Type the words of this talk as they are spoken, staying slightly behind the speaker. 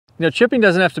You know, chipping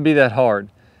doesn't have to be that hard.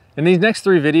 In these next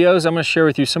 3 videos, I'm going to share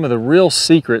with you some of the real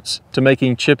secrets to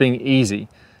making chipping easy.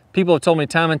 People have told me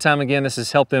time and time again this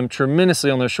has helped them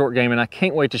tremendously on their short game, and I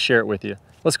can't wait to share it with you.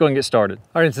 Let's go and get started.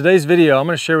 All right, in today's video, I'm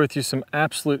going to share with you some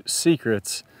absolute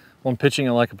secrets on pitching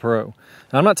it like a pro.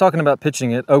 Now, I'm not talking about pitching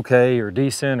it okay or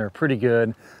decent or pretty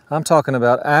good. I'm talking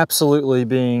about absolutely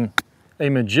being a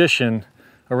magician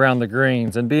around the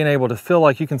greens and being able to feel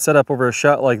like you can set up over a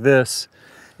shot like this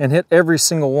and hit every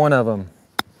single one of them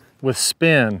with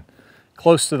spin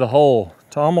close to the hole,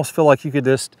 to almost feel like you could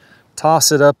just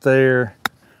toss it up there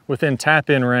within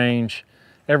tap-in range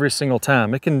every single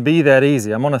time. It can be that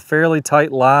easy. I'm on a fairly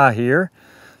tight lie here.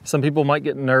 Some people might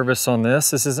get nervous on this.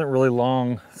 This isn't really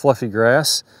long, fluffy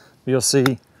grass. You'll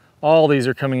see all these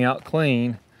are coming out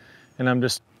clean, and I'm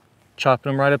just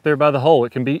chopping them right up there by the hole.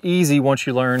 It can be easy once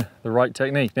you learn the right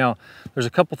technique. Now, there's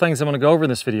a couple things I'm going to go over in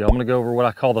this video. I'm going to go over what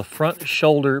I call the front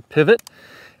shoulder pivot,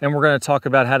 and we're going to talk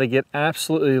about how to get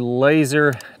absolutely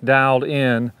laser dialed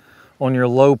in on your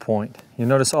low point. You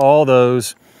notice all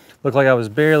those look like I was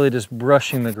barely just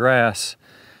brushing the grass,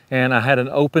 and I had an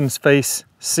open face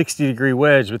 60-degree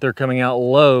wedge, but they're coming out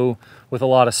low with a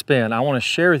lot of spin. I want to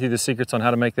share with you the secrets on how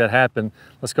to make that happen.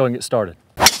 Let's go and get started.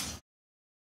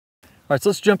 All right, so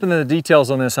let's jump into the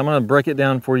details on this. I'm going to break it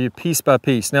down for you piece by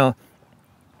piece. Now,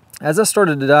 as I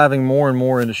started diving more and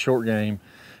more into short game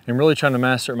and really trying to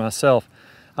master it myself,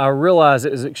 I realized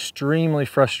it is extremely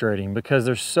frustrating because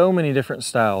there's so many different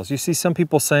styles. You see some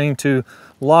people saying to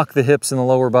lock the hips in the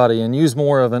lower body and use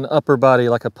more of an upper body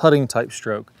like a putting type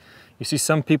stroke. You see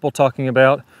some people talking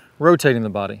about rotating the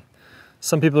body.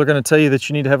 Some people are going to tell you that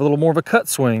you need to have a little more of a cut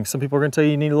swing. Some people are going to tell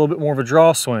you you need a little bit more of a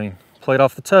draw swing. Play it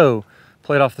off the toe,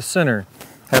 play it off the center,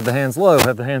 have the hands low,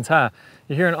 have the hands high.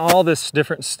 You're hearing all this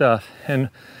different stuff, and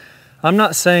I'm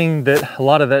not saying that a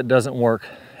lot of that doesn't work.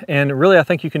 And really, I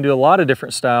think you can do a lot of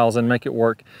different styles and make it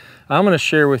work. I'm going to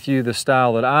share with you the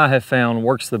style that I have found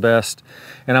works the best,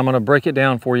 and I'm going to break it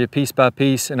down for you piece by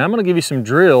piece, and I'm going to give you some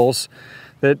drills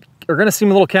that are going to seem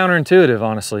a little counterintuitive,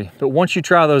 honestly. But once you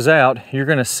try those out, you're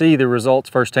going to see the results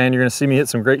firsthand. You're going to see me hit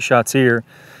some great shots here.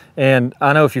 And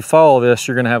I know if you follow this,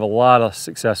 you're going to have a lot of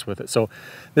success with it. So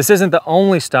this isn't the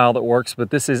only style that works, but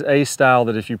this is a style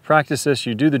that if you practice this,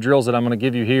 you do the drills that I'm going to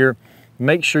give you here,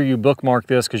 make sure you bookmark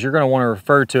this because you're going to want to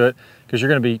refer to it because you're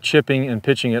going to be chipping and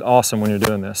pitching it awesome when you're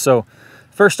doing this. So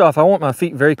first off, I want my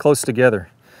feet very close together.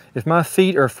 If my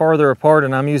feet are farther apart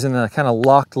and I'm using the kind of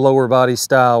locked lower body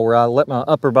style where I let my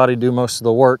upper body do most of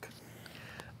the work,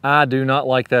 I do not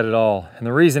like that at all. And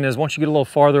the reason is once you get a little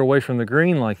farther away from the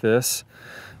green like this,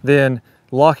 then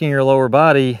locking your lower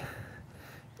body,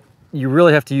 you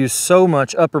really have to use so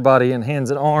much upper body and hands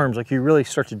and arms, like you really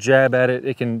start to jab at it.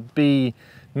 It can be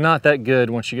not that good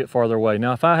once you get farther away.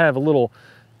 Now, if I have a little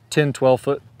 10, 12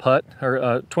 foot putt or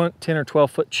a 10 or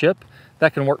 12 foot chip,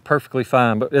 that can work perfectly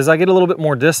fine. But as I get a little bit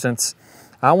more distance,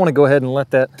 I want to go ahead and let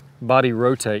that body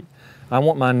rotate. I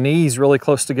want my knees really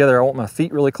close together. I want my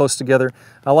feet really close together.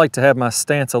 I like to have my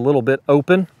stance a little bit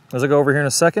open as I go over here in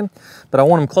a second, but I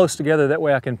want them close together. That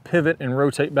way I can pivot and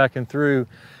rotate back and through,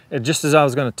 just as I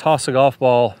was going to toss a golf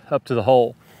ball up to the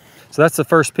hole. So that's the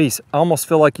first piece. I almost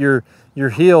feel like your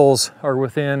heels are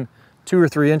within 2 or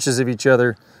 3 inches of each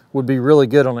other would be really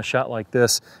good on a shot like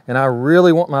this. And I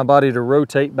really want my body to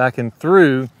rotate back and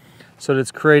through so that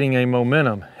it's creating a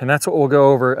momentum. And that's what we'll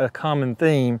go over. A common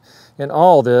theme in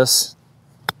all this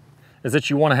is that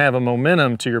you want to have a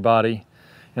momentum to your body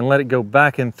and let it go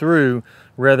back and through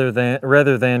rather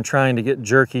than trying to get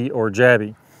jerky or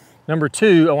jabby. Number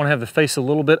 2, I want to have the face a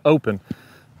little bit open.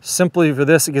 Simply for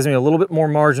this, it gives me a little bit more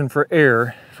margin for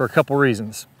error for a couple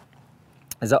reasons.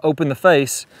 As I open the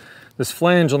face, this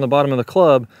flange on the bottom of the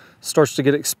club starts to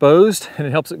get exposed and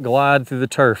it helps it glide through the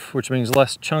turf, which means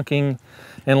less chunking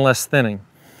and less thinning.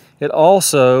 It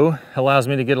also allows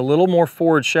me to get a little more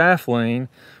forward shaft lean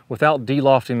without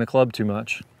de-lofting the club too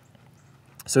much.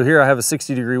 So here I have a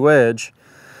 60-degree wedge.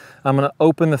 I'm going to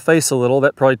open the face a little.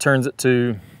 That probably turns it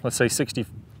to, let's say,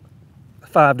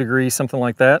 65 degrees, something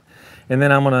like that. And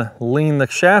then I'm going to lean the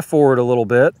shaft forward a little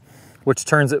bit, which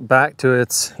turns it back to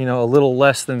its, a little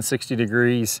less than 60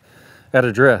 degrees at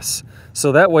address.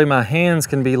 So that way my hands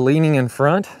can be leaning in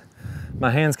front.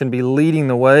 My hands can be leading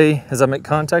the way as I make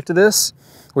contact to this,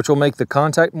 which will make the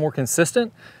contact more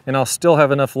consistent, and I'll still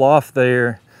have enough loft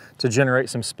there to generate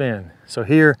some spin. So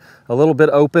here, a little bit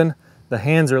open, the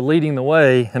hands are leading the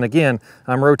way, and again,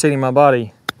 I'm rotating my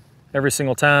body every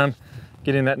single time,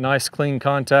 getting that nice clean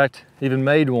contact, even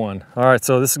made one. All right,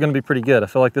 so this is gonna be pretty good. I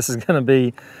feel like this is gonna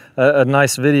be a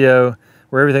nice video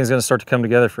where everything's gonna start to come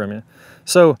together from you.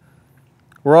 So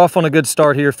we're off on a good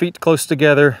start here, feet close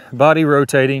together, body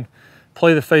rotating,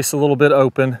 play the face a little bit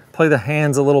open, play the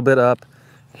hands a little bit up.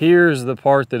 Here's the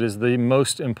part that is the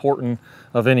most important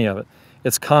of any of it.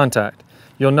 It's contact.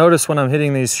 You'll notice when I'm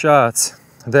hitting these shots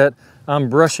that I'm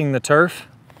brushing the turf.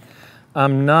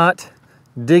 I'm not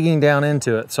digging down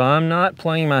into it. So I'm not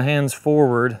playing my hands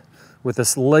forward with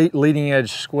this late leading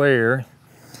edge square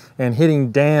and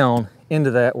hitting down into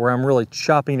that where I'm really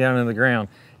chopping down into the ground.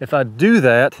 If I do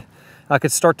that, I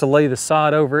could start to lay the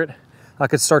sod over it. I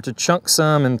could start to chunk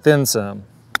some and thin some.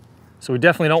 So we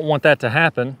definitely don't want that to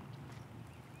happen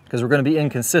because we're going to be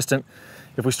inconsistent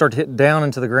if we start to hit down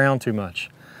into the ground too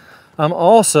much. I'm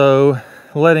also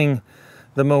letting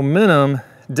the momentum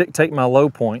dictate my low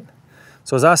point.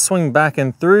 So as I swing back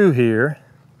and through here,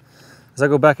 as I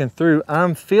go back and through,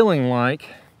 I'm feeling like,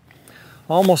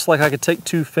 almost like I could take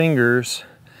two fingers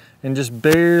and just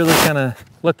barely kind of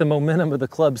let the momentum of the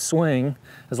club swing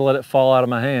as I let it fall out of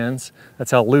my hands.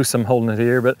 That's how loose I'm holding it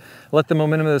here, but let the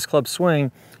momentum of this club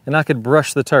swing and I could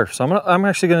brush the turf. So I'm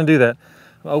actually gonna do that.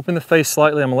 I'm gonna open the face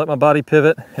slightly, I'm gonna let my body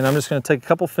pivot, and I'm just gonna take a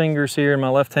couple fingers here in my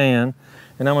left hand,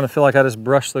 and I'm gonna feel like I just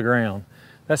brush the ground.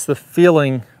 That's the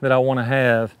feeling that I wanna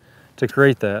have to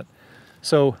create that.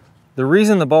 So the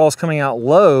reason the ball is coming out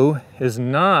low is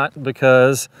not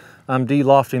because I'm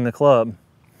de-lofting the club.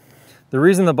 The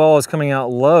reason the ball is coming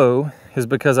out low is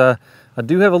because I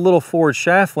do have a little forward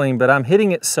shaft lean, but I'm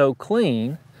hitting it so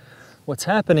clean. What's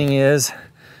happening is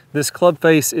this club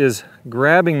face is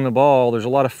grabbing the ball. There's a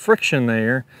lot of friction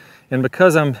there. And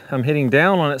because I'm hitting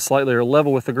down on it slightly or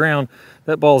level with the ground,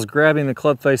 that ball is grabbing the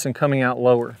club face and coming out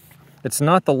lower. It's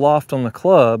not the loft on the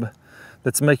club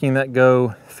that's making that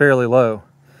go fairly low.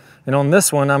 And on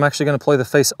this one, I'm actually going to play the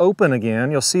face open again.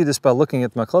 You'll see this by looking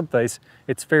at my club face.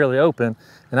 It's fairly open.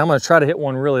 And I'm going to try to hit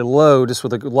one really low just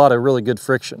with a lot of really good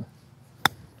friction.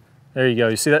 There you go.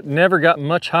 You see that never got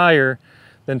much higher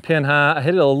than pin high. I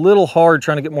hit it a little hard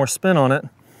trying to get more spin on it.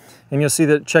 And you'll see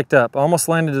that it checked up. Almost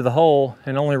landed to the hole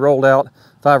and only rolled out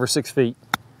 5 or 6 feet.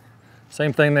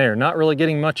 Same thing there. Not really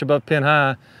getting much above pin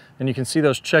high. And you can see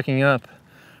those checking up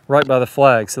right by the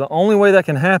flag. So the only way that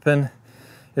can happen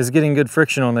is getting good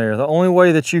friction on there. The only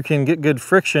way that you can get good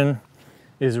friction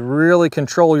is really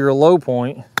control your low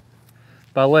point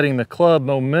by letting the club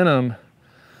momentum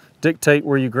dictate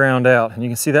where you ground out. And you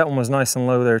can see that one was nice and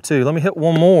low there too. Let me hit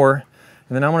one more,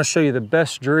 and then I'm gonna show you the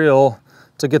best drill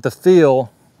to get the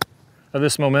feel of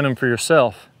this momentum for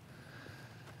yourself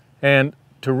and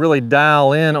to really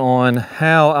dial in on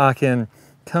how I can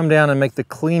come down and make the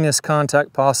cleanest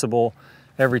contact possible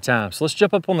every time. So let's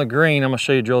jump up on the green. I'm gonna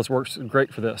show you a drill that works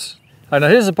great for this. All right, now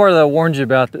here's the part that I warned you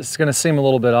about that's gonna seem a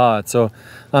little bit odd. So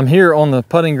I'm here on the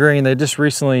putting green. They just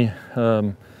recently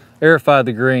aerified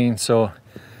the green. So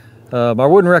I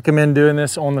wouldn't recommend doing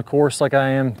this on the course like I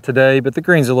am today, but the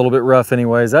green's a little bit rough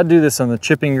anyways. I do this on the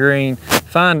chipping green.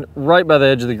 Find right by the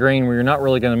edge of the green where you're not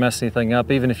really gonna mess anything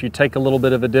up, even if you take a little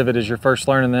bit of a divot as you're first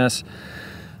learning this.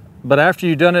 But after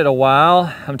you've done it a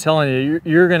while, I'm telling you,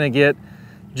 you're gonna get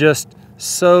just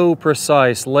so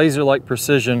precise, laser-like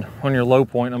precision on your low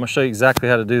point. I'm gonna show you exactly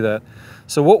how to do that.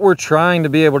 So what we're trying to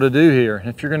be able to do here,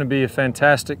 if you're gonna be a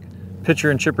fantastic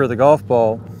pitcher and chipper of the golf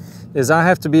ball, is I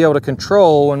have to be able to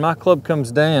control when my club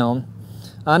comes down.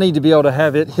 I need to be able to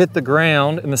have it hit the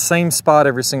ground in the same spot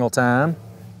every single time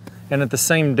and at the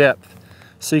same depth.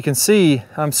 So you can see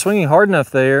I'm swinging hard enough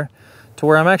there to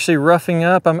where I'm actually roughing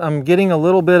up. I'm getting a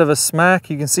little bit of a smack.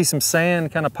 You can see some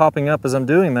sand kind of popping up as I'm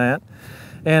doing that.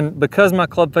 And because my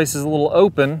club face is a little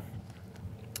open,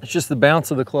 it's just the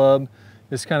bounce of the club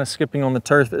is kind of skipping on the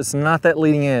turf. It's not that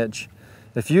leading edge.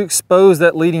 If you expose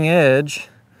that leading edge,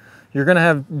 you're gonna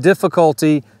have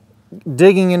difficulty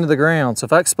digging into the ground. So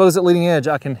if I expose that leading edge,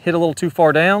 I can hit a little too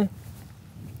far down,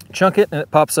 chunk it, and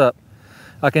it pops up.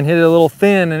 I can hit it a little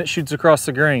thin and it shoots across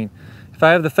the green. If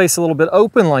I have the face a little bit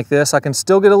open like this, I can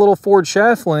still get a little forward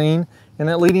shaft lean, and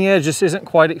that leading edge just isn't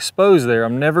quite exposed there.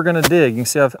 I'm never gonna dig. You can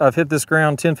see I've hit this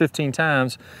ground 10, 15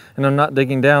 times, and I'm not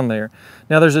digging down there.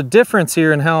 Now there's a difference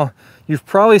here in how you've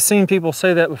probably seen people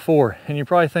say that before, and you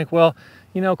probably think, well,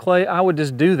 you know, Clay, I would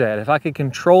just do that. If I could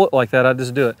control it like that, I'd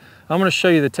just do it. I'm gonna show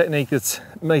you the technique that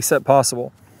makes that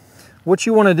possible. What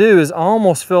you wanna do is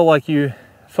almost feel like you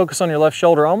focus on your left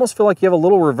shoulder, almost feel like you have a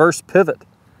little reverse pivot.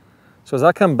 So as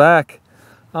I come back,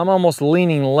 I'm almost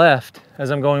leaning left as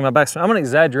I'm going my backswing. I'm gonna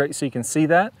exaggerate so you can see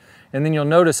that, and then you'll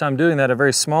notice I'm doing that a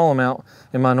very small amount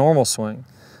in my normal swing.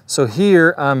 So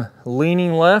here I'm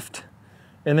leaning left,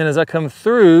 and then as I come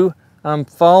through, I'm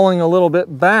falling a little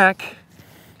bit back,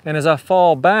 and as I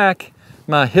fall back,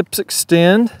 my hips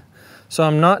extend, so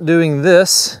I'm not doing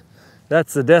this.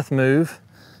 That's the death move.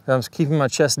 I'm keeping my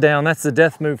chest down. That's the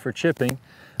death move for chipping.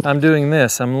 I'm doing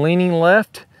this. I'm leaning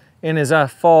left, And as I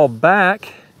fall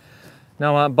back,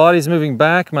 now my body's moving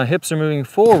back, my hips are moving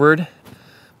forward.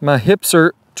 My hips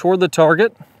are toward the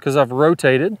target because I've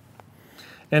rotated.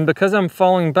 And because I'm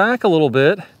falling back a little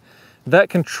bit, that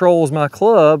controls my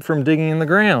club from digging in the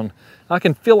ground. I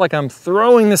can feel like I'm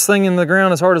throwing this thing in the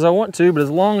ground as hard as I want to, but as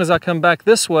long as I come back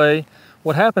this way,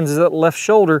 what happens is that left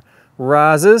shoulder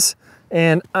rises,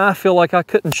 and I feel like I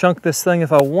couldn't chunk this thing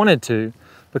if I wanted to,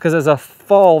 because as I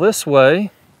fall this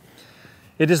way,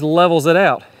 it just levels it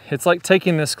out. It's like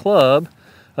taking this club.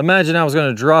 Imagine I was going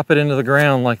to drop it into the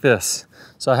ground like this.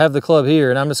 So I have the club here,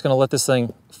 and I'm just going to let this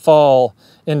thing fall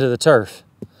into the turf.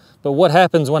 But what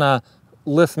happens when I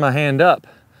lift my hand up?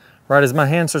 Right as my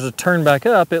hand starts to turn back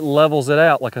up, it levels it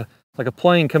out like a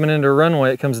plane coming into a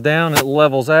runway. It comes down, it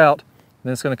levels out, and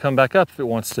then it's going to come back up if it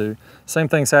wants to. Same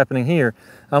thing's happening here.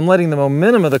 I'm letting the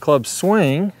momentum of the club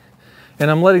swing,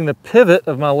 and I'm letting the pivot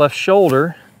of my left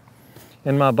shoulder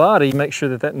and my body make sure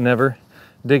that that never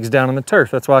digs down in the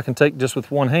turf. That's why I can take just with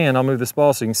one hand. I'll move this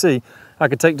ball so you can see. I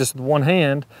could take just with one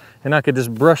hand, and I could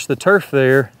just brush the turf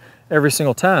there every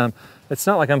single time. It's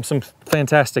not like I'm some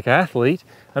fantastic athlete.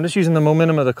 I'm just using the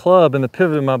momentum of the club and the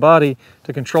pivot of my body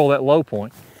to control that low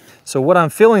point. So what I'm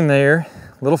feeling there,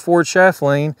 little forward shaft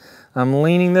lean, I'm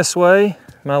leaning this way,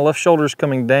 my left shoulder's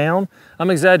coming down. I'm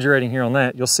exaggerating here on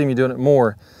that. You'll see me doing it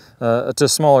more to a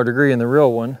smaller degree in the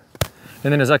real one.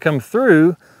 And then as I come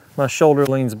through, my shoulder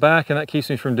leans back, and that keeps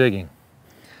me from digging.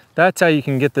 That's how you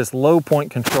can get this low point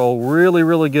control really,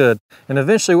 really good. And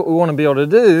eventually what we want to be able to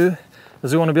do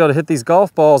is we want to be able to hit these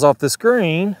golf balls off this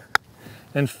green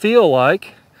and feel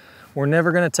like we're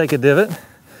never going to take a divot.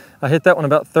 I hit that one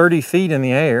about 30 feet in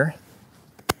the air.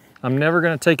 I'm never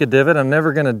going to take a divot. I'm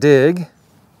never going to dig.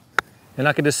 And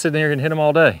I could just sit there and hit them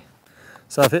all day.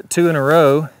 So I've hit 2 in a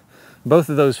row. Both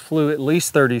of those flew at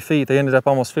least 30 feet. They ended up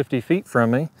almost 50 feet from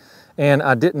me. And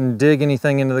I didn't dig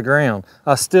anything into the ground.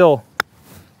 I still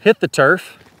hit the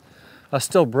turf. I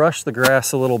still brushed the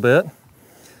grass a little bit.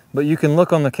 But you can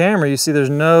look on the camera, you see there's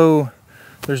no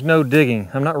digging.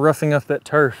 I'm not roughing up that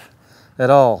turf at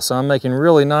all. So I'm making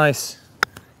really nice,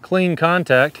 clean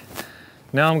contact.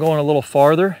 Now I'm going a little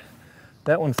farther.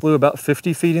 That one flew about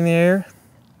 50 feet in the air.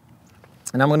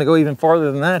 And I'm gonna go even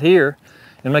farther than that here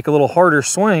and make a little harder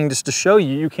swing just to show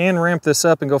you can ramp this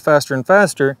up and go faster and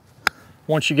faster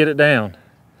once you get it down.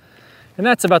 And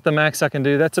that's about the max I can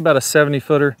do. That's about a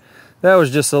 70-footer. That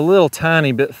was just a little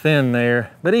tiny bit thin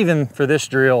there, but even for this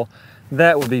drill,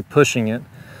 that would be pushing it.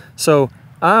 So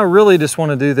I really just want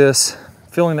to do this,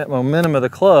 feeling that momentum of the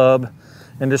club,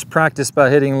 and just practice by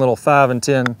hitting little 5 and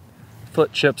 10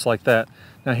 foot chips like that.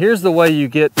 Now here's the way you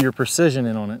get your precision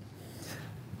in on it.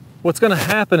 What's going to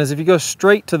happen is if you go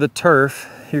straight to the turf,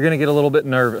 you're going to get a little bit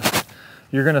nervous.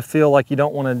 You're going to feel like you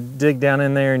don't want to dig down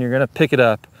in there, and you're going to pick it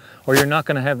up, or you're not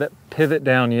going to have that pivot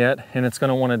down yet and it's going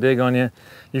to want to dig on you.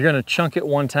 You're going to chunk it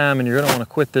one time and you're going to want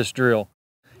to quit this drill.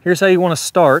 Here's how you want to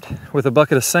start with a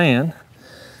bucket of sand.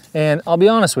 And I'll be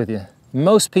honest with you,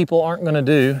 most people aren't going to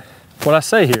do what I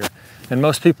say here, and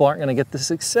most people aren't going to get the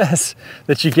success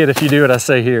that you get if you do what I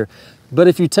say here. But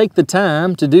if you take the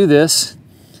time to do this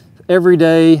every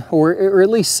day, or at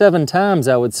least 7 times,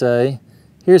 I would say,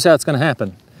 here's how it's going to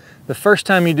happen. The first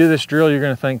time you do this drill, you're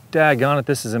going to think, daggone it,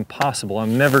 this is impossible.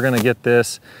 I'm never going to get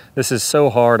this. This is so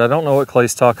hard. I don't know what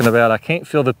Clay's talking about. I can't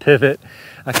feel the pivot.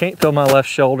 I can't feel my left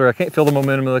shoulder. I can't feel the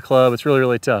momentum of the club. It's really,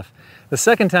 really tough. The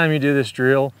second time you do this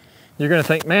drill, you're going to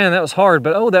think, man, that was hard,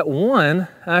 but oh, that one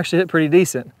I actually hit pretty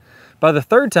decent. By the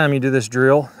third time you do this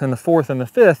drill, and the fourth and the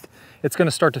fifth, it's going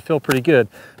to start to feel pretty good.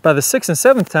 By the 6th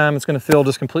and 7th time, it's going to feel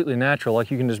just completely natural,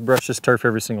 like you can just brush this turf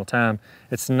every single time.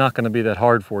 It's not going to be that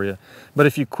hard for you. But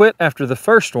if you quit after the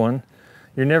first one,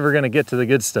 you're never going to get to the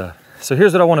good stuff. So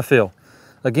here's what I want to feel.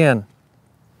 Again,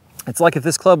 it's like if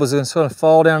this club was going to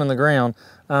fall down in the ground,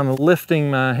 I'm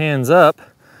lifting my hands up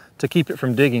to keep it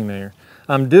from digging there.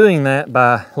 I'm doing that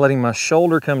by letting my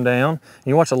shoulder come down. And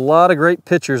you watch a lot of great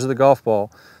pictures of the golf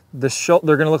ball. They're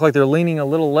going to look like they're leaning a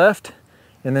little left,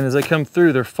 and then as they come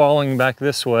through, they're falling back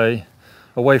this way,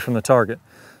 away from the target.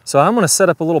 So I'm going to set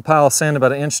up a little pile of sand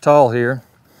about 1 inch tall here.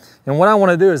 And what I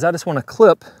want to do is I just want to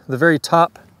clip the very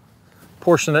top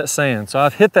portion of that sand. So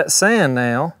I've hit that sand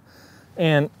now,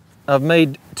 and I've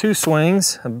made 2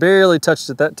 swings. I barely touched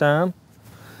it that time.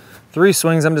 3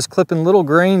 swings, I'm just clipping little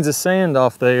grains of sand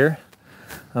off there.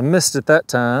 I missed it that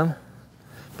time.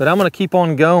 But I'm going to keep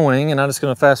on going, and I'm just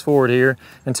going to fast forward here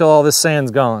until all this sand's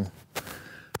gone.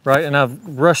 Right, and I've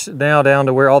rushed it now down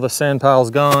to where all the sand pile's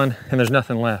gone and there's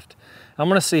nothing left. I'm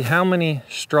going to see how many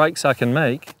strikes I can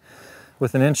make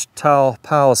with 1 inch tall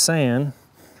pile of sand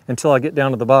until I get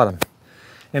down to the bottom.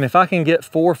 And if I can get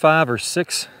 4, 5, or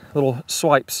 6 little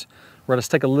swipes where I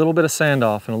just take a little bit of sand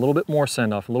off and a little bit more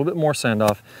sand off, a little bit more sand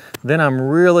off, then I'm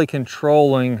really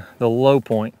controlling the low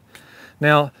point.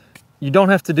 Now, you don't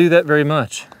have to do that very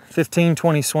much. 15,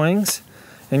 20 swings,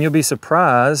 and you'll be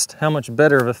surprised how much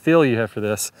better of a feel you have for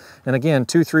this. And again,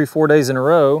 2, 3, 4 days in a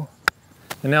row,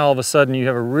 and now all of a sudden you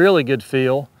have a really good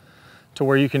feel to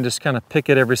where you can just kind of pick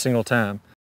it every single time.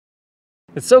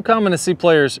 It's so common to see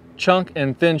players chunk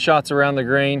and thin shots around the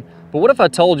green, but what if I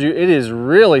told you it is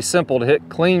really simple to hit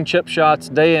clean chip shots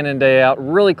day in and day out,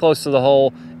 really close to the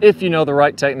hole, if you know the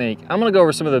right technique. I'm gonna go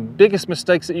over some of the biggest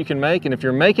mistakes that you can make, and if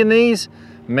you're making these,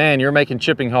 man, you're making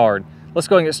chipping hard. Let's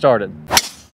go ahead and get started.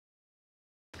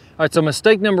 All right, so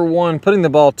mistake number one, putting the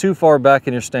ball too far back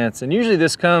in your stance. And usually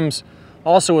this comes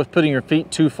also with putting your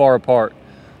feet too far apart.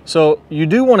 So you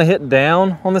do wanna hit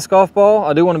down on this golf ball.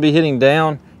 I do wanna be hitting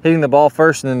down, hitting the ball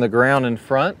first and then the ground in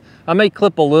front. I may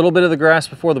clip a little bit of the grass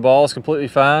before the ball is completely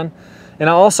fine. And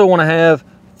I also want to have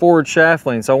forward shaft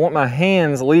lean. So I want my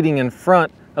hands leading in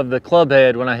front of the club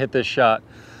head when I hit this shot.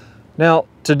 Now,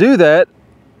 to do that,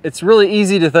 it's really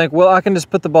easy to think, well, I can just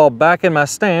put the ball back in my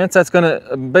stance. That's going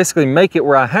to basically make it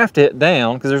where I have to hit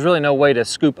down because there's really no way to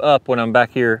scoop up when I'm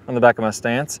back here on the back of my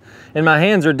stance. And my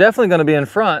hands are definitely going to be in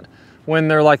front when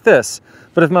they're like this.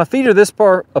 But if my feet are this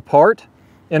far apart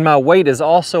and my weight is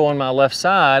also on my left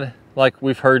side, like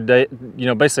we've heard,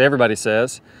 basically everybody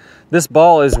says, this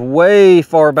ball is way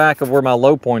far back of where my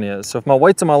low point is. So if my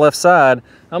weight's on my left side,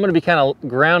 I'm gonna be kind of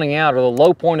grounding out, or the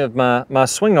low point of my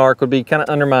swing arc would be kind of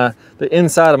under the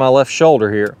inside of my left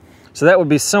shoulder here. So that would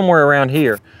be somewhere around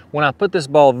here. When I put this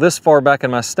ball this far back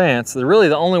in my stance, really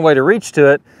the only way to reach to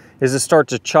it is to start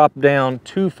to chop down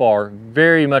too far,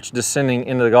 very much descending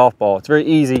into the golf ball. It's very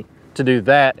easy to do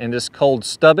that and just cold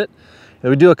stub it. If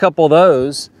we do a couple of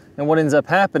those, and what ends up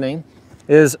happening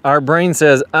is our brain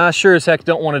says, I sure as heck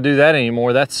don't want to do that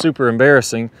anymore. That's super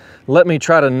embarrassing. Let me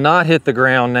try to not hit the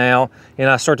ground now. And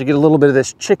I start to get a little bit of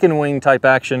this chicken wing type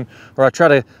action, or I try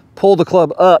to pull the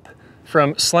club up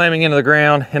from slamming into the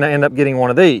ground, and I end up getting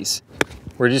one of these,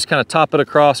 where you just kind of top it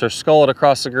across or skull it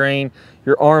across the green,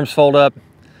 your arms fold up.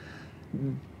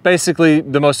 Basically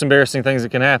the most embarrassing things that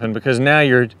can happen, because now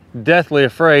you're deathly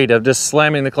afraid of just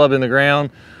slamming the club in the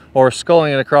ground or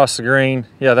sculling it across the green.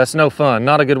 Yeah, that's no fun.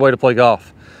 Not a good way to play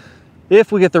golf.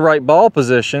 If we get the right ball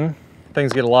position,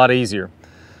 things get a lot easier.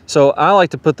 So I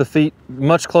like to put the feet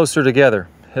much closer together.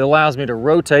 It allows me to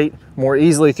rotate more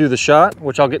easily through the shot,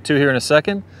 which I'll get to here in a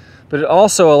second, but it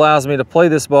also allows me to play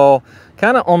this ball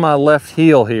kind of on my left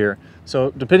heel here.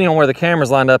 So depending on where the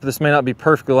camera's lined up, this may not be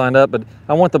perfectly lined up, but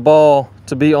I want the ball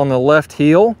to be on the left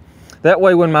heel. That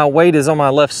way when my weight is on my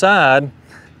left side,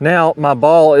 now my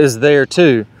ball is there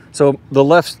too. So the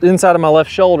inside of my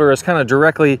left shoulder is kind of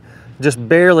directly, just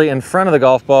barely in front of the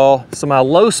golf ball. So my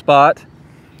low spot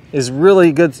is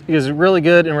really good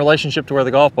in relationship to where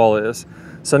the golf ball is.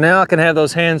 So now I can have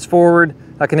those hands forward.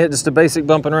 I can hit just a basic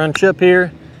bump and run chip here,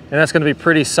 and that's going to be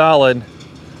pretty solid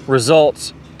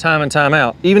results time and time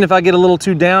out. Even if I get a little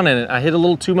too down in it, I hit a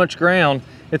little too much ground,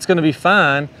 it's going to be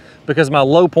fine because my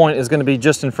low point is going to be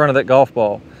just in front of that golf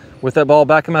ball. With that ball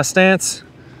back in my stance,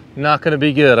 not going to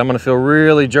be good. I'm going to feel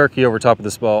really jerky over top of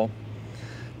this ball.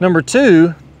 Number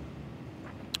two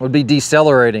would be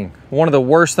decelerating. One of the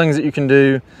worst things that you can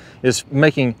do is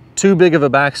making too big of a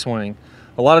backswing.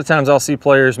 A lot of times I'll see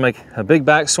players make a big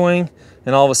backswing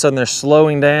and all of a sudden they're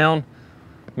slowing down.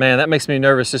 Man, that makes me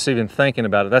nervous just even thinking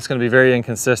about it. That's going to be very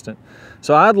inconsistent.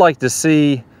 So I'd like to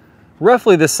see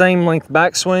roughly the same length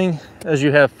backswing as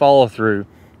you have follow through.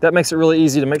 That makes it really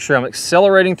easy to make sure I'm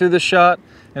accelerating through this shot,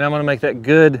 and I'm going to make that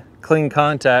good, clean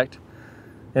contact.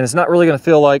 And it's not really going to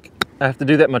feel like I have to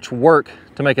do that much work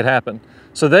to make it happen.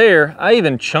 So there, I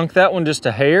even chunked that one just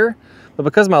a hair, but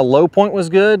because my low point was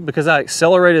good, because I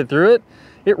accelerated through it,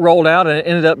 it rolled out and it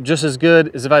ended up just as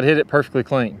good as if I'd hit it perfectly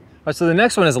clean. All right, so the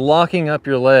next one is locking up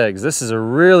your legs. This is a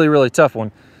really, really tough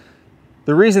one.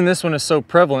 The reason this one is so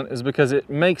prevalent is because it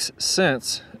makes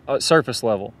sense at surface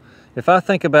level. If I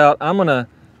think about, I'm going to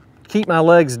keep my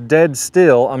legs dead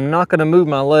still, I'm not going to move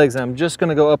my legs, and I'm just going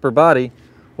to go upper body,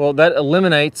 well, that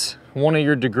eliminates one of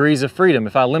your degrees of freedom.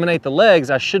 If I eliminate the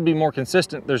legs, I should be more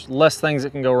consistent. There's less things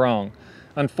that can go wrong.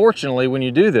 Unfortunately, when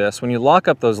you do this, when you lock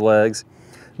up those legs,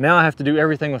 now I have to do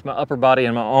everything with my upper body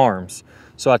and my arms.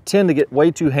 So I tend to get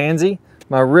way too handsy.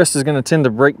 My wrist is going to tend to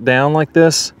break down like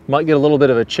this. Might get a little bit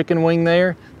of a chicken wing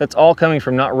there. That's all coming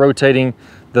from not rotating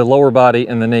the lower body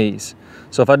and the knees.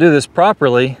 So if I do this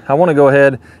properly, I want to go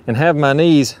ahead and have my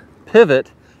knees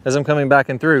pivot as I'm coming back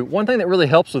and through. One thing that really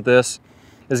helps with this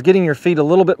is getting your feet a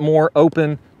little bit more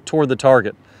open toward the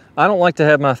target. I don't like to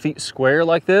have my feet square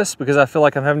like this because I feel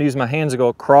like I'm having to use my hands to go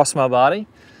across my body.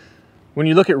 When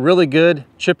you look at really good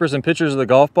chippers and pitchers of the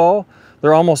golf ball,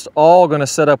 they're almost all gonna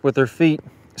set up with their feet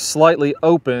slightly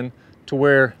open to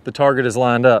where the target is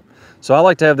lined up. So I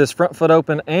like to have this front foot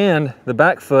open and the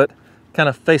back foot kind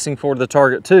of facing forward to the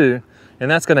target too, and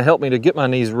that's gonna help me to get my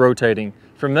knees rotating.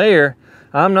 From there,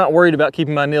 I'm not worried about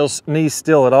keeping my knees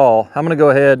still at all. I'm gonna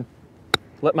go ahead,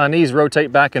 let my knees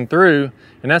rotate back and through,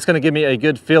 and that's gonna give me a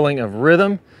good feeling of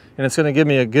rhythm, and it's gonna give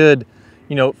me a good,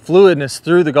 fluidness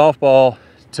through the golf ball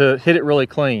to hit it really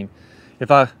clean. If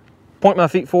I point my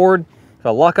feet forward, if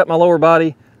I lock up my lower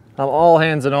body, I'm all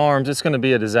hands and arms, it's gonna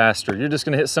be a disaster. You're just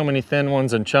gonna hit so many thin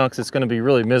ones and chunks, it's gonna be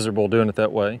really miserable doing it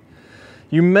that way.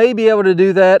 You may be able to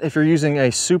do that if you're using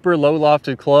a super low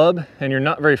lofted club and you're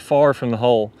not very far from the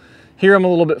hole. Here I'm a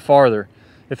little bit farther.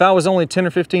 If I was only 10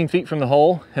 or 15 feet from the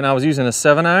hole and I was using a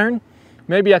 7-iron,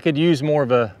 maybe I could use more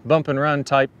of a bump and run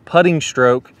type putting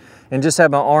stroke and just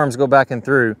have my arms go back and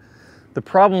through. The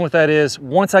problem with that is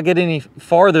once I get any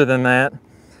farther than that,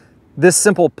 this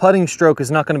simple putting stroke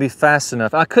is not going to be fast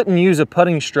enough. I couldn't use a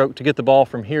putting stroke to get the ball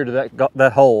from here to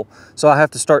that hole. So I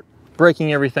have to start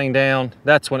breaking everything down.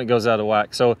 That's when it goes out of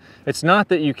whack. So it's not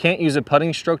that you can't use a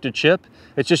putting stroke to chip.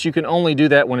 It's just you can only do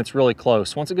that when it's really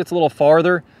close. Once it gets a little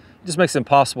farther, it just makes it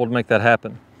impossible to make that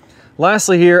happen.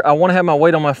 Lastly here, I want to have my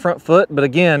weight on my front foot, but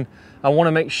again, I want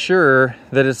to make sure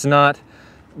that it's not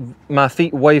my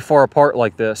feet way far apart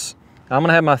like this. I'm going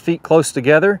to have my feet close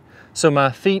together. So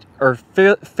my feet are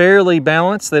fairly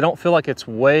balanced. They don't feel like it's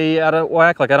way out of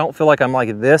whack. Like I don't feel like I'm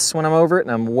like this when I'm over it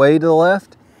and I'm way to the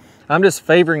left. I'm just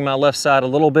favoring my left side a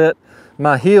little bit.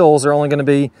 My heels are only gonna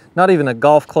be not even a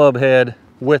golf club head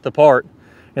width apart.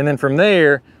 And then from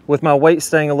there, with my weight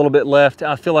staying a little bit left,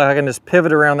 I feel like I can just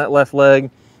pivot around that left leg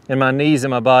and my knees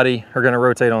and my body are gonna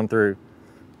rotate on through.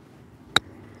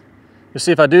 You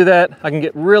see, if I do that, I can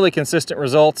get really consistent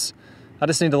results. I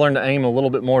just need to learn to aim a little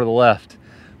bit more to the left.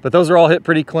 But those are all hit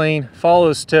pretty clean. Follow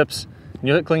those tips and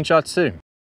you'll hit clean shots too.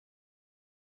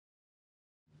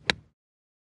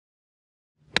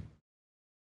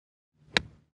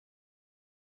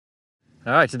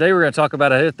 All right, today we're gonna talk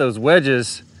about how to hit those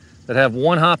wedges that have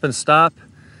one hop and stop,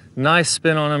 nice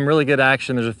spin on them, really good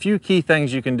action. There's a few key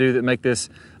things you can do that make this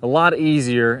a lot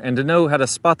easier and to know how to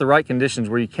spot the right conditions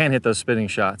where you can hit those spinning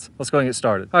shots. Let's go ahead and get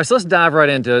started. All right, so let's dive right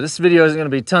into it. This video isn't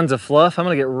gonna be tons of fluff. I'm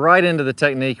gonna get right into the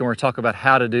technique and we're gonna talk about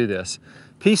how to do this.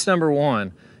 Piece number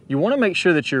one, you wanna make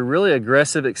sure that you're really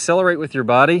aggressive, accelerate with your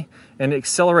body and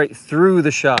accelerate through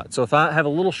the shot. So if I have a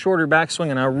little shorter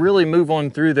backswing and I really move on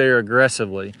through there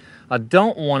aggressively, I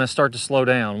don't wanna start to slow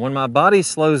down. When my body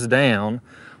slows down,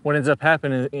 what ends up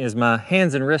happening is my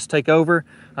hands and wrists take over,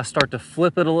 I start to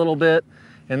flip it a little bit,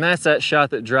 and that's that shot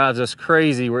that drives us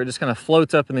crazy where it just kind of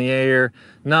floats up in the air,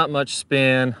 not much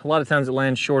spin. A lot of times it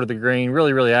lands short of the green,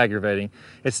 really, really aggravating.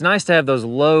 It's nice to have those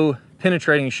low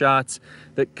penetrating shots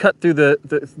that cut through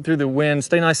the wind,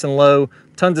 stay nice and low,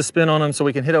 tons of spin on them so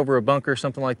we can hit over a bunker,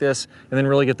 something like this, and then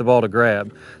really get the ball to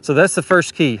grab. So that's the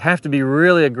first key. Have to be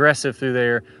really aggressive through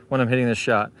there when I'm hitting this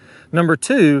shot. Number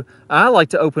two, I like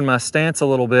to open my stance a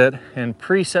little bit and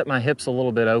preset my hips a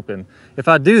little bit open. If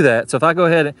I do that, so if I go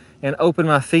ahead and open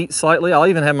my feet slightly, I'll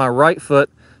even have my right foot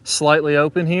slightly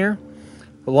open here,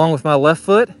 along with my left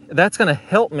foot, that's gonna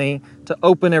help me to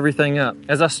open everything up.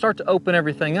 As I start to open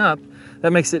everything up,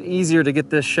 that makes it easier to get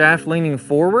this shaft leaning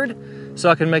forward so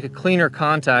I can make a cleaner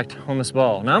contact on this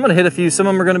ball. Now I'm gonna hit a few, some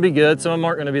of them are gonna be good, some of them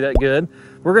aren't gonna be that good.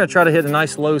 We're gonna try to hit a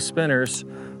nice low spinners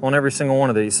on every single one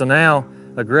of these. So now,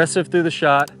 aggressive through the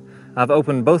shot, I've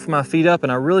opened both my feet up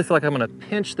and I really feel like I'm gonna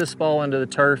pinch this ball into the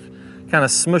turf, kind of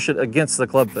smush it against the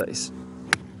club face.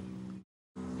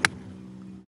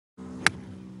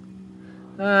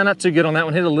 Not too good on that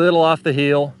one, hit a little off the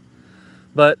heel,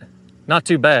 but not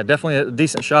too bad. Definitely a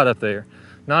decent shot up there.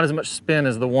 Not as much spin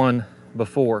as the one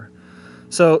before.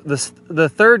 So the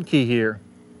third key here,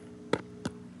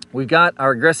 we've got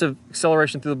our aggressive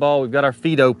acceleration through the ball, we've got our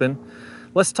feet open.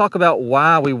 Let's talk about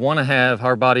why we want to have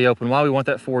our body open, why we want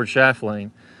that forward shaft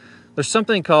lane. There's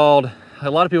something called,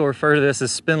 a lot of people refer to this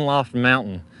as spin loft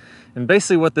mountain. And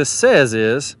basically what this says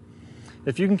is,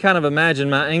 if you can kind of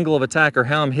imagine my angle of attack or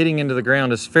how I'm hitting into the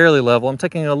ground is fairly level. I'm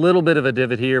taking a little bit of a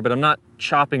divot here, but I'm not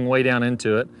chopping way down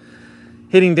into it.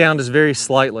 Hitting down just very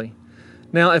slightly.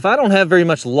 Now, if I don't have very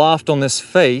much loft on this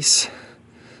face,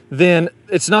 then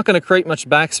it's not going to create much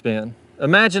backspin.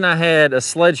 Imagine I had a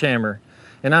sledgehammer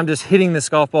and I'm just hitting this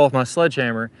golf ball with my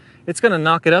sledgehammer. It's going to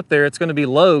knock it up there. It's going to be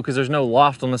low because there's no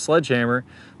loft on the sledgehammer,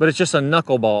 but it's just a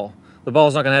knuckleball. The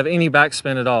ball's not going to have any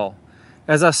backspin at all.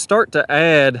 As I start to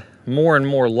add more and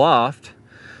more loft,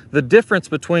 the difference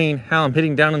between how I'm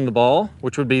hitting down in the ball,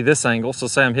 which would be this angle, so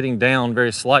say I'm hitting down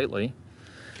very slightly,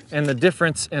 and the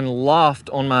difference in loft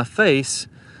on my face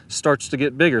starts to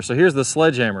get bigger. So here's the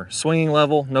sledgehammer, swinging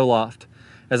level, no loft.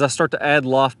 As I start to add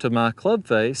loft to my club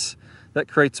face, that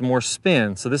creates more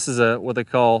spin. So this is what they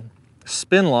call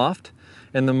spin loft.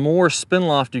 And the more spin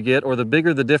loft you get, or the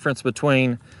bigger the difference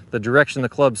between the direction the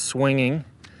club's swinging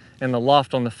and the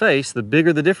loft on the face, the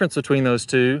bigger the difference between those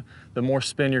two, the more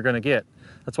spin you're gonna get.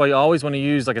 That's why you always want to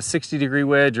use like a 60-degree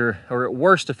wedge or at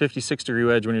worst a 56-degree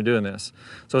wedge when you're doing this.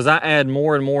 So as I add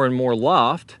more and more and more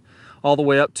loft, all the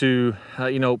way up to,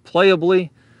 you know,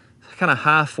 playably kind of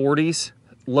high 40s,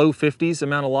 low 50s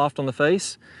amount of loft on the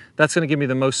face, that's going to give me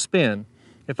the most spin.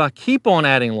 If I keep on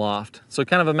adding loft, so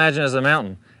kind of imagine as a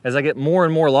mountain, as I get more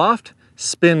and more loft,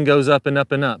 spin goes up and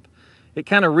up and up. It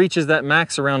kind of reaches that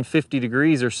max around 50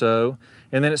 degrees or so,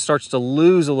 and then it starts to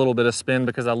lose a little bit of spin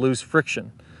because I lose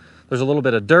friction. There's a little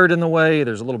bit of dirt in the way,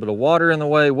 there's a little bit of water in the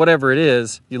way, whatever it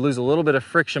is, you lose a little bit of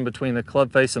friction between the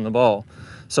club face and the ball.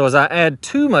 So as I add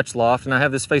too much loft and I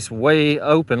have this face way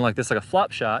open like this, like a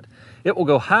flop shot, it will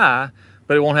go high,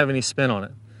 but it won't have any spin on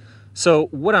it. So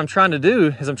what I'm trying to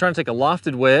do is I'm trying to take a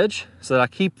lofted wedge so that I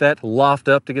keep that loft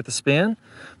up to get the spin,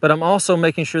 but I'm also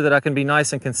making sure that I can be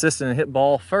nice and consistent and hit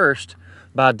ball first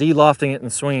by de-lofting it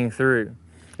and swinging through.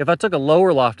 If I took a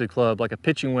lower lofted club, like a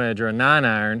pitching wedge or a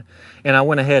 9-iron, and I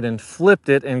went ahead and flipped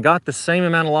it and got the same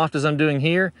amount of loft as I'm doing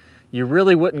here, you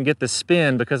really wouldn't get the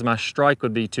spin because my strike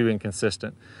would be too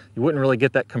inconsistent. You wouldn't really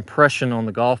get that compression on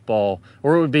the golf ball,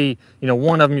 or it would be, you know,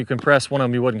 one of them you compress, one of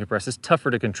them you wouldn't compress. It's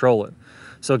tougher to control it.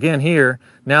 So again here,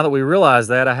 now that we realize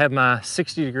that, I have my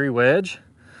 60-degree wedge.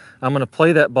 I'm gonna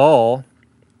play that ball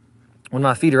when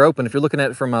my feet are open. If you're looking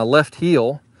at it from my left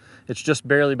heel, it's just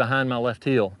barely behind my left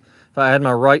heel. If I add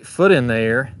my right foot in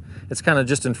there, it's kind of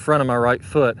just in front of my right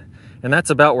foot. And that's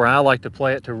about where I like to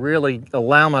play it, to really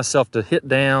allow myself to hit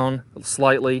down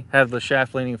slightly, have the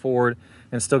shaft leaning forward,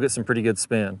 and still get some pretty good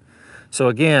spin. So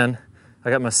again, I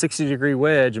got my 60-degree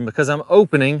wedge, and because I'm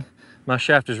opening, my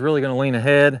shaft is really gonna lean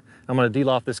ahead. I'm gonna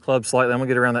de-loft this club slightly. I'm gonna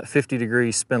get around that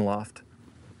 50-degree spin loft.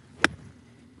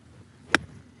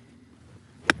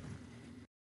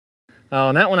 Oh,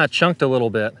 and that one I chunked a little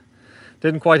bit.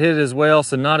 Didn't quite hit it as well,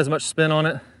 so not as much spin on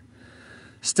it.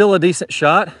 Still a decent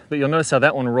shot, but you'll notice how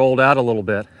that one rolled out a little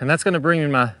bit. And that's gonna bring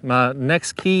me my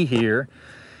next key here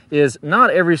is not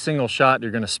every single shot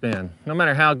you're gonna spin. No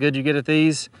matter how good you get at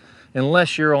these,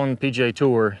 unless you're on PGA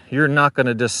Tour, you're not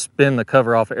gonna just spin the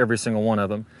cover off of every single one of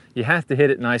them. You have to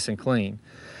hit it nice and clean.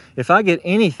 If I get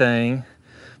anything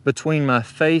between my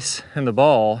face and the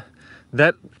ball,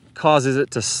 that causes it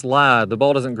to slide. The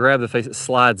ball doesn't grab the face, it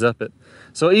slides up it.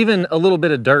 So even a little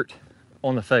bit of dirt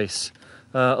on the face,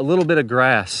 a little bit of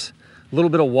grass, a little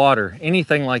bit of water,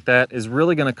 anything like that is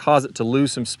really gonna cause it to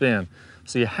lose some spin.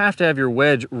 So you have to have your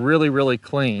wedge really, really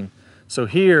clean. So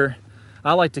here,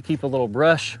 I like to keep a little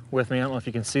brush with me. I don't know if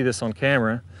you can see this on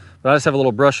camera, but I just have a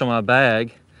little brush on my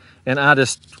bag, and I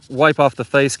just wipe off the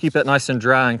face, keep it nice and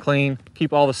dry and clean,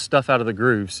 keep all the stuff out of the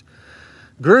grooves.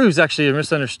 Grooves actually are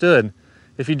misunderstood.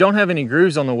 If you don't have any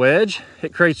grooves on the wedge,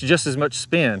 it creates just as much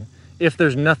spin if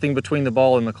there's nothing between the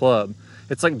ball and the club.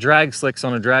 It's like drag slicks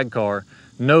on a drag car.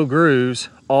 No grooves,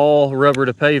 all rubber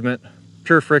to pavement,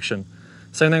 pure friction.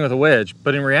 Same thing with a wedge.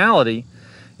 But in reality,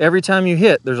 every time you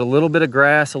hit, there's a little bit of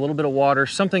grass, a little bit of water,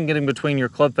 something getting between your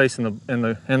club face and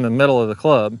the middle of the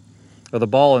club, or the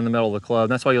ball in the middle of the club.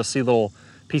 That's why you'll see little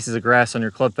pieces of grass on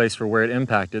your club face for where it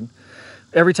impacted.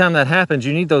 Every time that happens,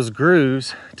 you need those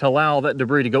grooves to allow that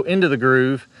debris to go into the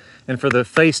groove and for the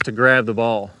face to grab the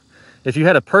ball. If you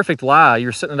had a perfect lie,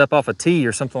 you're setting it up off a tee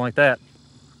or something like that,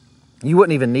 you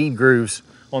wouldn't even need grooves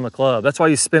on the club. That's why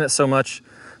you spin it so much.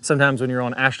 Sometimes when you're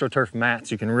on AstroTurf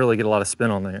mats, you can really get a lot of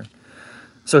spin on there.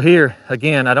 So here,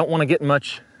 again, I don't want to get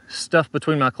much stuff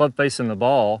between my club face and the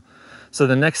ball. So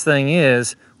the next thing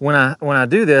is, when I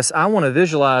do this, I want to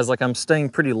visualize like I'm staying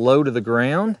pretty low to the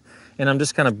ground and I'm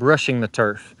just kind of brushing the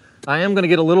turf. I am going to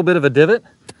get a little bit of a divot,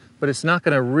 but it's not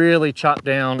going to really chop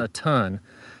down a ton.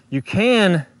 You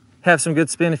can have some good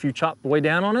spin if you chop way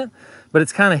down on it, but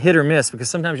it's kind of hit or miss because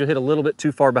sometimes you'll hit a little bit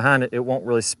too far behind it. It won't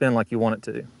really spin like you want it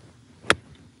to.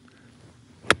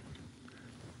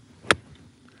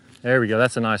 There we go,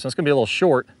 that's a nice one. It's gonna be a little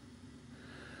short.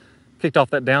 Kicked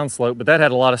off that downslope, but that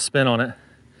had a lot of spin on it.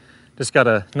 Just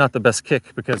got not the best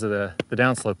kick because of the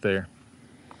downslope there.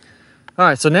 All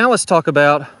right, so now let's talk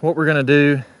about what we're gonna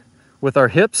do with our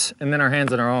hips and then our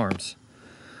hands and our arms.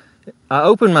 I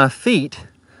open my feet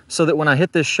so that when I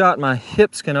hit this shot, my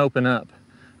hips can open up.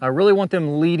 I really want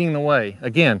them leading the way.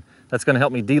 Again, that's gonna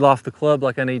help me de-loft the club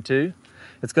like I need to.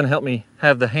 It's gonna help me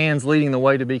have the hands leading the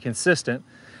way to be consistent.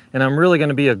 And I'm really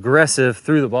gonna be aggressive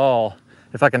through the ball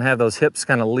if I can have those hips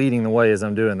kind of leading the way as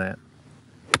I'm doing that.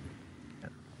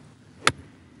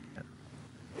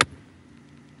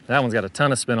 That one's got a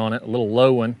ton of spin on it, a little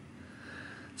low one.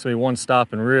 So we one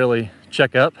stop and really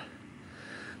check up.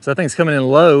 So that thing's coming in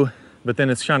low, but then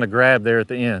it's trying to grab there at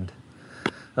the end.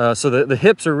 So the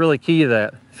hips are really key to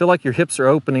that. Feel like your hips are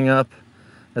opening up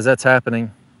as that's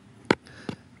happening.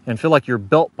 And feel like your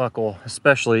belt buckle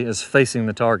especially is facing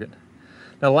the target.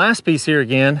 Now the last piece here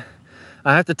again,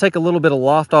 I have to take a little bit of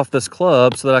loft off this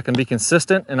club so that I can be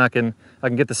consistent and I can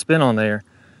get the spin on there.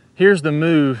 Here's the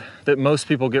move that most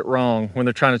people get wrong when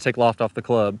they're trying to take loft off the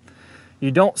club. You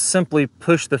don't simply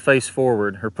push the face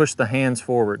forward or push the hands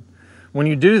forward. When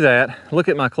you do that, look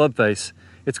at my club face.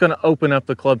 It's gonna open up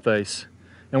the club face.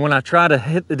 And when I try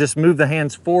to just move the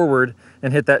hands forward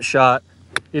and hit that shot,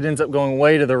 it ends up going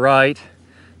way to the right.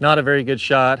 Not a very good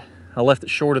shot. I left it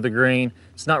short of the green.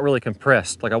 It's not really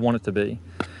compressed like I want it to be.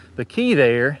 The key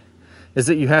there is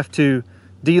that you have to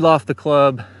de-loft the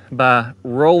club by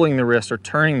rolling the wrist or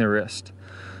turning the wrist.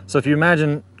 So if you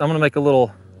imagine, I'm gonna make a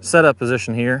little setup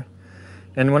position here.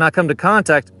 And when I come to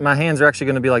contact, my hands are actually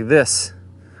gonna be like this.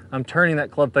 I'm turning that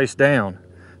club face down.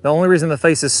 The only reason the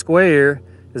face is square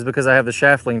is because I have the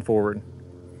shaft lean forward.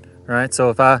 All right, so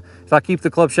if I keep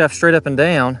the club shaft straight up and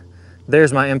down,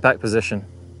 there's my impact position.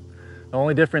 The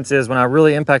only difference is when I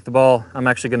really impact the ball, I'm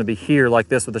actually gonna be here like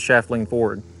this with the shaft lean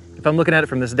forward. If I'm looking at it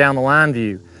from this down the line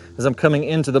view, as I'm coming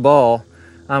into the ball,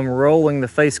 I'm rolling the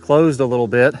face closed a little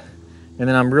bit, and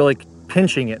then I'm really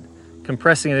pinching it,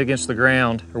 compressing it against the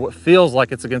ground, or what feels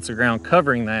like it's against the ground,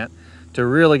 covering that to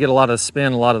really get a lot of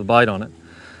spin, a lot of the bite on it.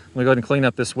 Let me go ahead and clean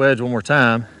up this wedge one more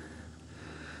time,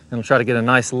 and we'll try to get a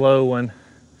nice low one,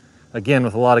 again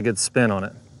with a lot of good spin on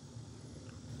it.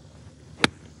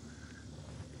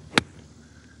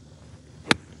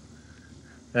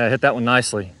 Yeah, hit that one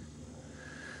nicely.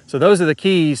 So those are the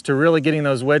keys to really getting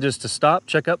those wedges to stop,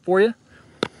 check up for you.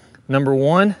 Number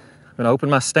one, I'm gonna open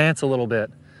my stance a little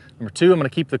bit. Number two, I'm gonna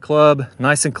keep the club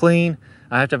nice and clean.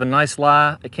 I have to have a nice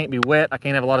lie. It can't be wet. I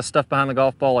can't have a lot of stuff behind the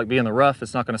golf ball like being the rough.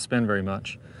 It's not gonna spin very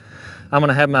much. I'm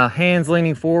gonna have my hands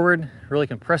leaning forward, really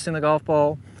compressing the golf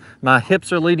ball. My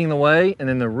hips are leading the way, and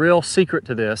then the real secret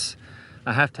to this,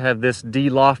 I have to have this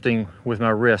de-lofting with my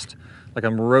wrist, like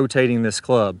I'm rotating this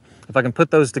club. If I can put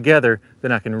those together,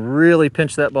 then I can really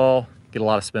pinch that ball, get a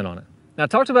lot of spin on it. Now I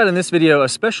talked about in this video a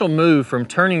special move from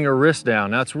turning your wrist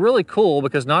down. Now it's really cool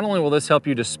because not only will this help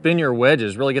you to spin your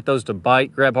wedges, really get those to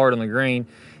bite, grab hard on the green,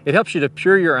 it helps you to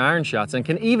pure your iron shots and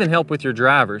can even help with your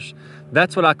drivers.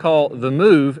 That's what I call the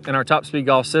move in our Top Speed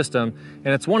Golf system,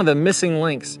 and it's one of the missing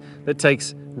links that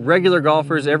takes regular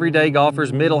golfers, everyday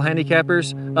golfers, middle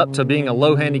handicappers, up to being a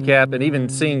low handicap and even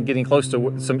getting close to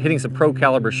hitting some pro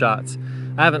caliber shots.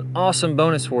 I have an awesome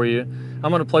bonus for you.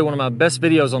 I'm gonna play one of my best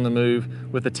videos on the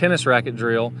move with the tennis racket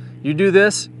drill. You do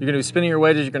this, you're gonna be spinning your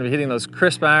wedges, you're gonna be hitting those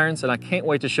crisp irons, and I can't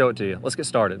wait to show it to you. Let's get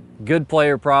started. Good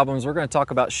player problems. We're gonna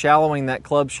talk about shallowing that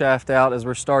club shaft out as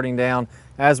we're starting down,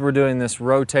 as we're doing this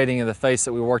rotating of the face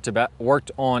that we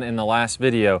worked on in the last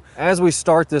video. As we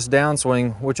start this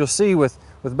downswing, what you'll see with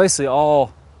basically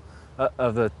all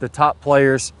of the top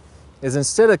players is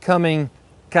instead of coming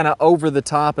kind of over the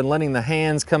top and letting the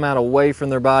hands come out away from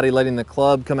their body, letting the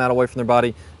club come out away from their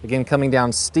body, again coming down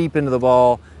steep into the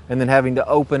ball and then having to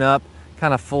open up,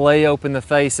 kind of fillet open the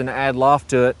face and add loft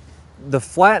to it. The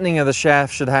flattening of the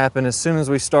shaft should happen as soon as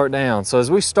we start down. So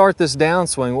as we start this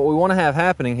downswing, what we want to have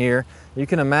happening here, you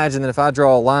can imagine that if I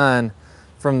draw a line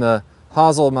from the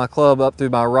hosel of my club up through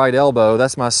my right elbow,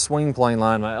 that's my swing plane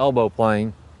line, my elbow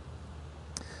plane.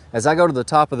 As I go to the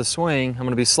top of the swing, I'm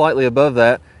going to be slightly above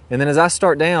that. And then as I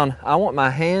start down, I want my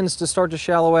hands to start to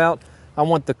shallow out. I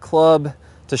want the club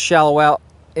to shallow out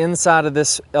inside of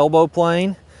this elbow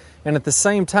plane. And at the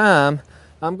same time,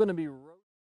 I'm going to be